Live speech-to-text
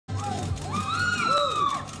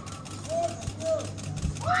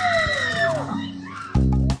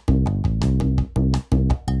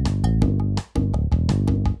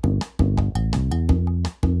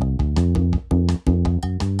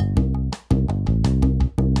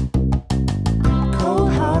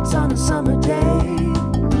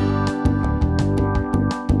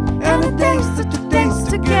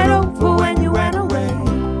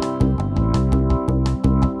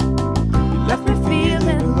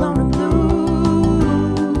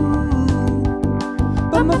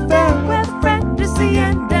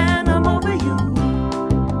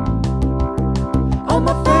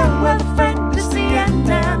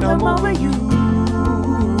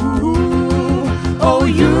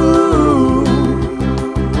you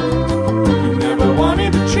never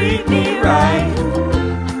wanted to treat me right.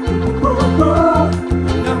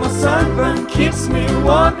 Now my sunburn keeps me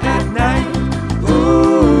warm at night.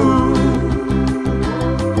 Ooh,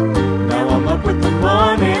 now I'm up with the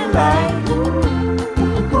morning light.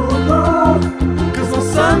 'Cause my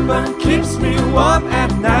sunburn keeps me warm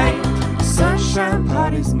at night. Sunshine,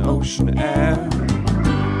 parties, and ocean air.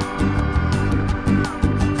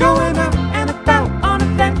 Going up and about on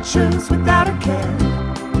adventures without a care.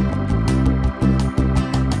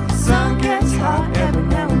 The sun gets hot every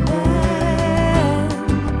now and then,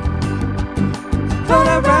 but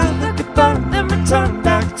I'd rather get burned than return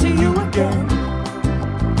back to you again.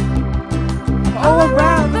 Oh, I'd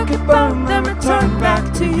rather get burned than return back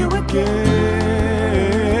to you again.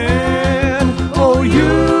 Oh, you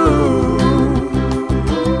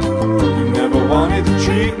never wanted to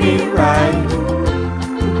treat me right.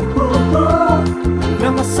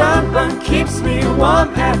 Now my sunburn keeps me warm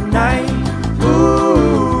at night.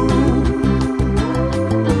 Ooh,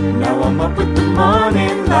 now I'm up with the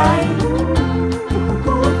morning light.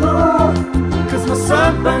 'Cause my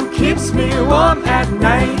sunburn keeps me warm at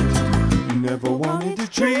night. You never wanted to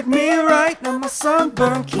treat me right. Now my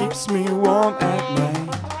sunburn keeps me warm at night.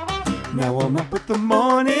 Now I'm up with the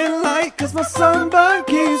morning light. 'Cause my sunburn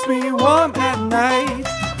keeps me warm at night.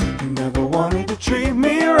 You never wanted to treat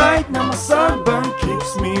me right. Now my sunburn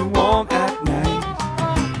keeps me warm at night.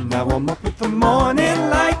 Now I'm up with the morning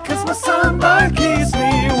light. 'Cause my sunburn keeps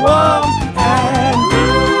me warm at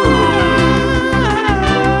night.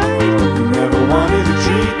 You never wanted to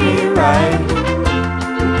treat me right.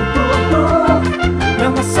 Now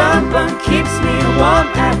my sunburn keeps me warm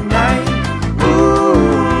at night. Ooh,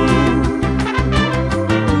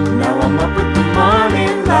 now I'm up with the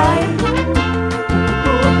morning light.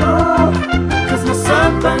 'Cause my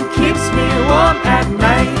sunburn keeps me warm at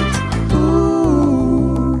night.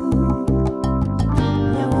 Ooh,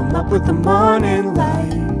 now I'm up with the morning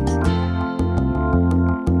light.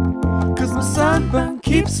 'Cause my sunburn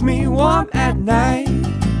keeps me warm at night.